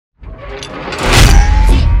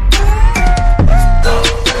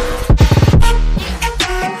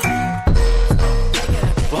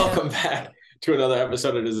to another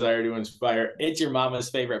episode of Desire to Inspire. It's your mama's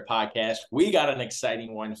favorite podcast. We got an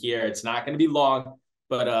exciting one here. It's not going to be long,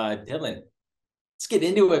 but Dylan, let's get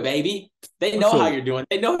into it, baby. They know how So you're doing.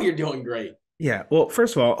 They know you're doing great. yeah, well,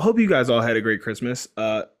 first of all, hope you guys all had a great Christmas.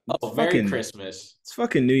 It's Oh, Merry fucking Christmas. it's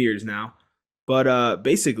fucking New Year's now. But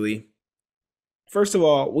basically, first of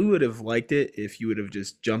all, we would have liked it if you would have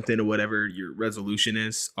just jumped into whatever your resolution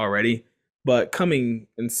is already. But coming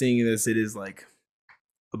and seeing this, it is like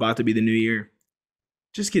about to be the new year.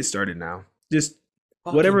 Just get started now. Just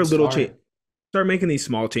Fucking whatever little change, start. start making these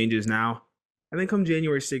small changes now, and then come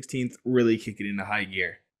January 16th, really kick it into high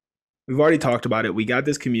gear. We've already talked about it. We got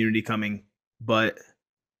this community coming, but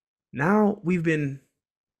now we've been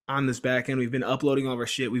on this back end. We've been uploading all of our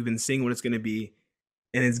shit. We've been seeing what it's going to be,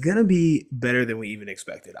 and it's going to be better than we even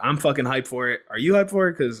expected. I'm fucking hyped for it. Are you hyped for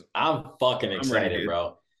it? Because I'm fucking I'm ready, excited, dude.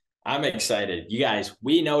 bro. I'm excited. You guys,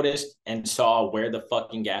 we noticed and saw where the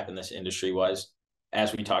fucking gap in this industry was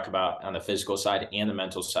as we talk about on the physical side and the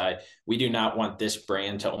mental side. We do not want this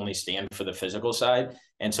brand to only stand for the physical side.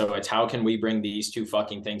 And so it's how can we bring these two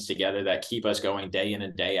fucking things together that keep us going day in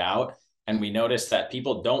and day out. And we noticed that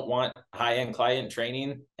people don't want high-end client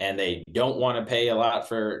training and they don't want to pay a lot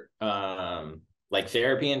for like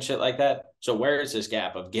therapy and shit like that. So where is this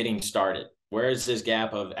gap of getting started? Where is this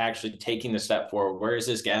gap of actually taking the step forward? Where is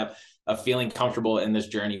this gap of feeling comfortable in this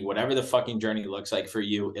journey? Whatever the fucking journey looks like for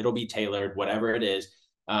you, it'll be tailored, whatever it is.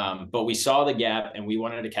 But we saw the gap and we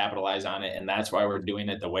wanted to capitalize on it. And that's why we're doing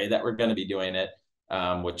it the way that we're going to be doing it,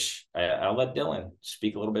 which I'll let Dylan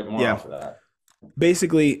speak a little bit more Yeah, off of that.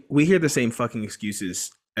 basically, we hear the same fucking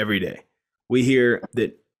excuses every day. We hear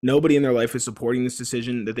that nobody in their life is supporting this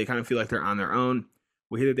decision, that they kind of feel like they're on their own.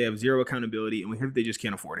 We hear that they have zero accountability, and we hear that they just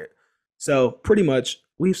can't afford it. So, pretty much,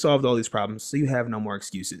 we've solved all these problems, so you have no more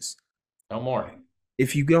excuses. No more.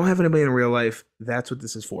 If you don't have anybody in real life, that's what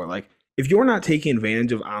this is for. Like, if you're not taking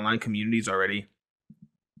advantage of online communities already,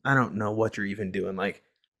 I don't know what you're even doing. Like,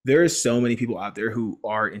 there is so many people out there who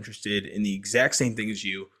are interested in the exact same thing as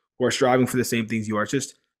you, who are striving for the same things you are. It's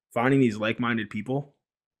just finding these like-minded people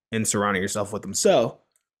and surrounding yourself with them. So,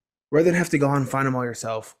 rather than have to go on and find them all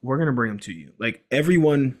yourself, we're gonna bring them to you. Like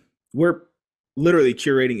everyone, we're literally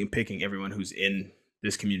curating and picking everyone who's in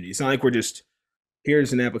this community. It's not like we're just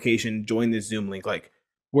here's an application, join this Zoom link. Like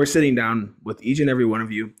we're sitting down with each and every one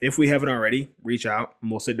of you. If we haven't already, reach out and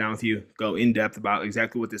we'll sit down with you, go in depth about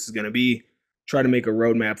exactly what this is going to be, try to make a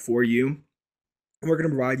roadmap for you. And we're going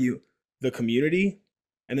to provide you the community,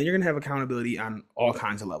 and then you're going to have accountability on all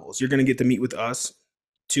kinds of levels. You're going to get to meet with us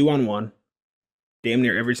 2-on-1, damn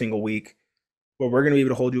near every single week, where we're going to be able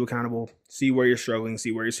to hold you accountable, see where you're struggling,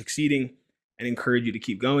 see where you're succeeding, and encourage you to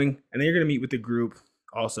keep going. And then you're going to meet with the group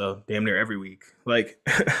also damn near every week, like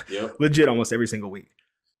Yep. legit almost every single week.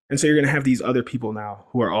 And so you're going to have these other people now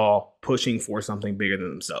who are all pushing for something bigger than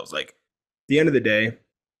themselves. Like at the end of the day,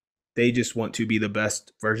 they just want to be the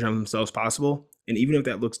best version of themselves possible. And even if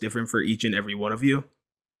that looks different for each and every one of you,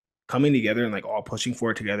 coming together and like all pushing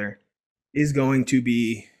for it together is going to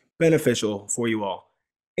be beneficial for you all.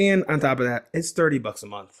 And on top of that, it's $30 a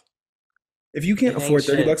month. If you can't It ain't afford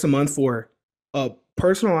 30 shit. bucks a month for a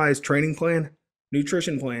personalized training plan,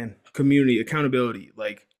 nutrition plan, community, accountability,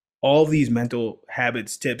 like all these mental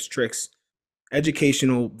habits, tips, tricks,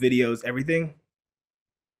 educational videos, everything,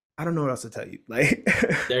 I don't know what else to tell you. Like,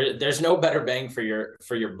 There's no better bang for your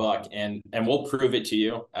buck, and we'll prove it to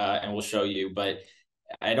you, and we'll show you. But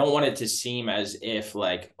I don't want it to seem as if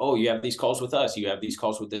like, oh, you have these calls with us, you have these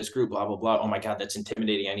calls with this group, blah blah blah. Oh my god, that's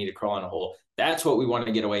intimidating. I need to crawl in a hole. That's what we want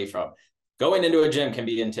to get away from. Going into a gym can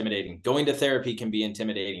be intimidating. Going to therapy can be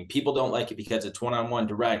intimidating. People don't like it because it's one-on-one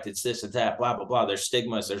direct. It's this, it's that, blah blah blah. There's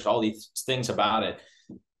stigmas. There's all these things about it.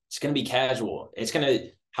 It's going to be casual. It's going to,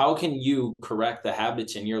 how can you correct the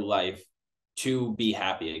habits in your life to be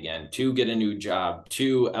happy again, to get a new job,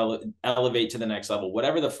 to elevate to the next level,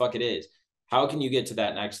 whatever the fuck it is? How can you get to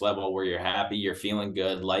that next level where you're happy, you're feeling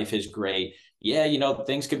good, life is great? Yeah,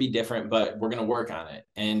 things could be different, but we're going to work on it.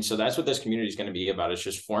 And so that's what this community is going to be about. It's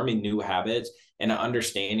just forming new habits and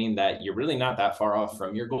understanding that you're really not that far off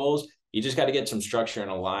from your goals. You just got to get some structure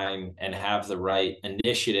and align and have the right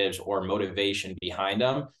initiatives or motivation behind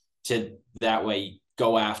them to that way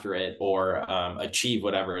go after it or achieve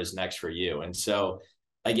whatever is next for you. And so,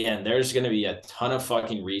 again, there's going to be a ton of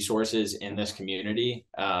fucking resources in this community.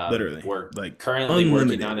 literally, We're like currently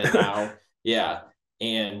working unlimited. on it now. Yeah.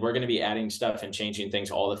 And we're going to be adding stuff and changing things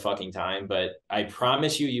all the fucking time. But I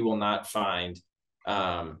promise you, you will not find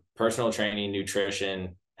personal training,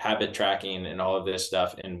 nutrition, habit tracking, and all of this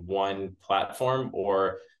stuff in one platform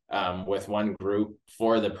or with one group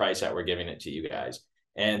for the price that we're giving it to you guys.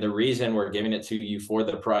 And the reason we're giving it to you for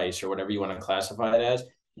the price or whatever you want to classify it as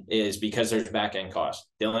is because there's back end costs,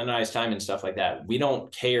 Dylan and I's time and stuff like that. We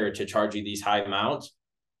don't care to charge you these high amounts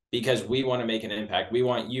because we want to make an impact. We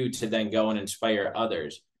want you to then go and inspire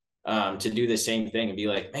others to do the same thing and be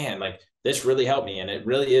like, man, like this really helped me. And it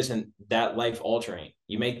really isn't that life altering.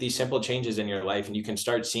 You make these simple changes in your life and you can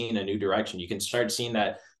start seeing a new direction. You can start seeing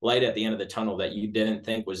that light at the end of the tunnel that you didn't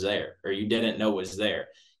think was there or you didn't know was there.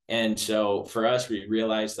 And so for us, we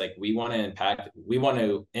realized like we want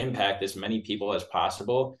to impact as many people as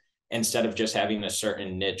possible instead of just having a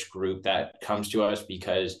certain niche group that comes to us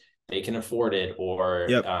because they can afford it or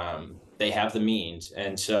Yep. they have the means.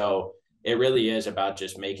 And so it really is about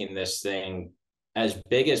just making this thing as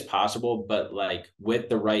big as possible, but like with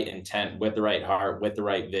the right intent, with the right heart, with the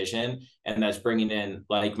right vision. And that's bringing in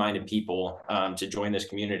like-minded people to join this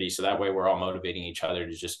community. So that way we're all motivating each other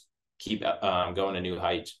to just keep going to new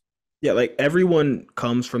heights. Yeah, like everyone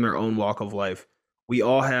comes from their own walk of life. We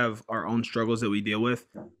all have our own struggles that we deal with.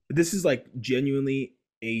 But this is like genuinely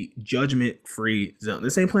a judgment-free zone.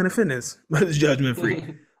 This ain't Planet Fitness, but it's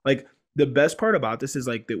judgment-free. Like the best part about this is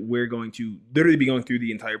like that we're going to literally be going through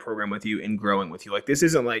the entire program with you and growing with you. Like this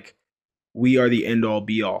isn't like we are the end all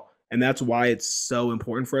be all. And that's why it's so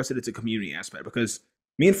important for us that it's a community aspect because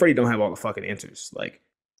me and Freddie don't have all the fucking answers. Like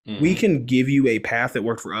we can give you a path that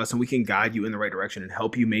worked for us and we can guide you in the right direction and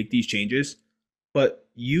help you make these changes. But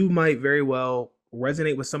you might very well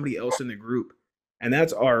resonate with somebody else in the group. And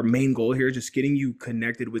that's our main goal here, just getting you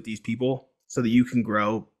connected with these people so that you can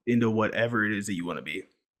grow into whatever it is that you want to be.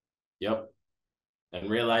 Yep. And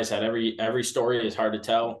realize that every story is hard to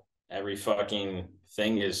tell. Every fucking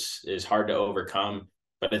thing is hard to overcome,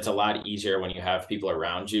 but it's a lot easier when you have people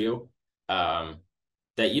around you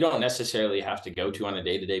that you don't necessarily have to go to on a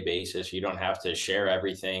day-to-day basis. You don't have to share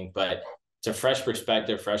everything, but it's a fresh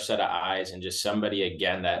perspective, fresh set of eyes, and just somebody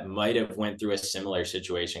again that might have went through a similar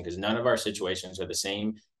situation, because none of our situations are the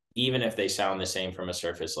same, even if they sound the same from a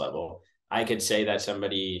surface level. I could say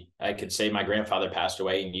my grandfather passed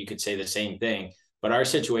away, and you could say the same thing, but our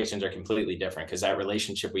situations are completely different because that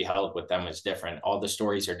relationship we held with them was different. All the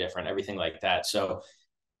stories are different, everything like that. So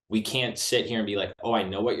we can't sit here and be like, oh, I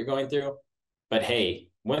know what you're going through, but hey,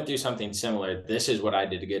 went through something similar. This is what I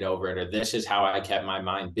did to get over it, or this is how I kept my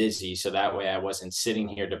mind busy. So that way I wasn't sitting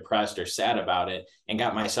here depressed or sad about it and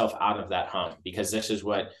got myself out of that hump, because this is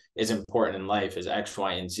what is important in life is X,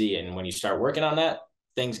 Y, and Z. And when you start working on that,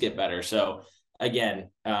 things get better. So again,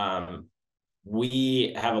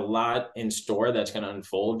 we have a lot in store that's going to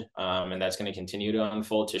unfold, and that's going to continue to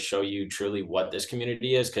unfold to show you truly what this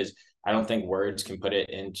community is. Cause I don't think words can put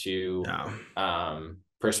it into,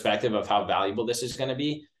 perspective of how valuable this is going to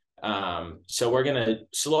be. So we're going to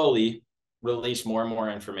slowly release more and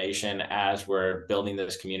more information as we're building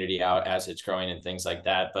this community out, as it's growing and things like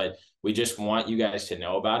that. But we just want you guys to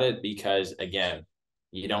know about it because, again,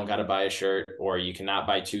 you don't got to buy a shirt, or you cannot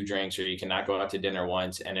buy 2 drinks, or you cannot go out to dinner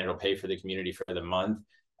once and it'll pay for the community for the month.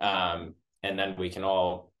 And then we can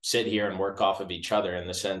all sit here and work off of each other in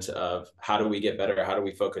the sense of how do we get better? How do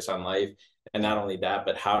we focus on life? And not only that,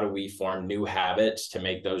 but how do we form new habits to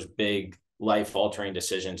make those big life altering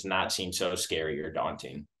decisions not seem so scary or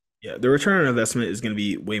daunting? Yeah, the return on investment is going to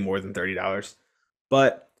be way more than $30,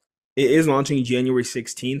 but it is launching January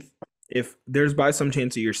 16th. If there's by some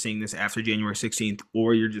chance that you're seeing this after January 16th,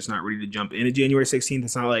 or you're just not ready to jump into January 16th,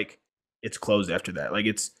 it's not like it's closed after that. Like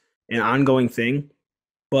it's an ongoing thing.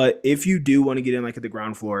 But if you do want to get in like at the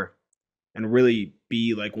ground floor and really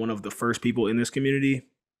be like one of the first people in this community,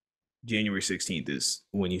 January 16th is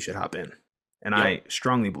when you should hop in. And yep. I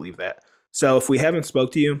strongly believe that. So if we haven't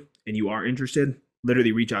spoke to you and you are interested,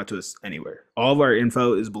 literally reach out to us anywhere. All of our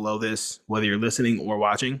info is below this, whether you're listening or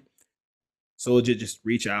watching. So legit, just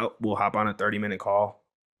reach out. We'll hop on a 30-minute call.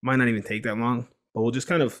 Might not even take that long, but we'll just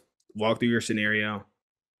kind of walk through your scenario,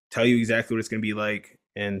 tell you exactly what it's going to be like.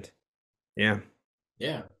 And yeah.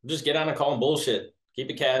 Yeah. Just get on a call and bullshit. Keep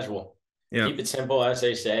it casual. Yeah. Keep it simple, as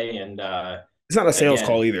they say. And it's not a sales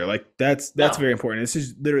call either. Like that's very important. This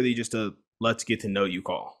is literally just a let's get to know you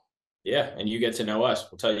call. Yeah. And you get to know us.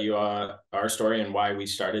 We'll tell you our story and why we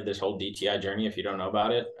started this whole DTI journey if you don't know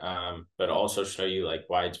about it. But also show you like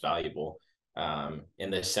why it's valuable. In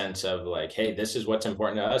the sense of like, hey, this is what's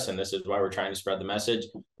important to us and this is why we're trying to spread the message.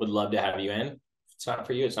 Would love to have you in. If it's not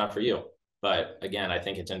for you, it's not for you. But again, I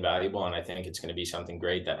think it's invaluable, and I think it's going to be something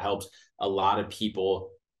great that helps a lot of people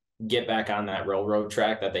get back on that railroad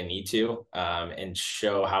track that they need to, and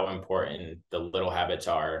show how important the little habits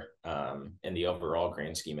are in the overall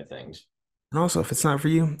grand scheme of things. And also, if it's not for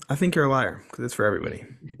you, I think you're a liar, because it's for everybody.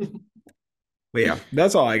 But yeah,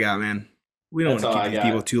 that's all I got, man. We don't want to keep these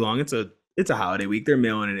people too long. It's a It's a holiday week. They're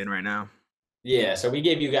mailing it in right now. Yeah, so we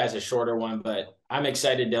gave you guys a shorter one, but I'm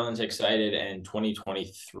excited. Dylan's excited, and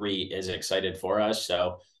 2023 is excited for us.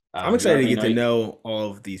 So I'm you excited to already get know. to know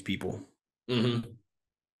all of these people. Yeah, I'm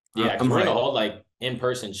because we're gonna hyped. hold like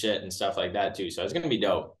in-person shit and stuff like that too. So it's gonna be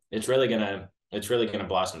dope. It's really gonna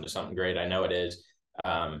blossom to something great. I know it is.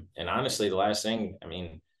 And honestly, the last thing, I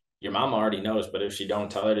mean, your mom already knows, but if she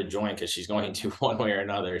don't, tell her to join because she's going to one way or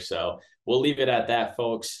another. So we'll leave it at that,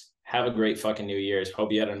 folks. Have a great fucking New Year's.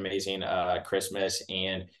 Hope you had an amazing Christmas,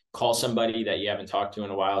 and call somebody that you haven't talked to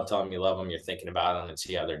in a while. Tell them you love them, you're thinking about them, and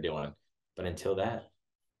see how they're doing. But until that,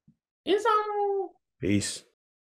 it's on. Peace.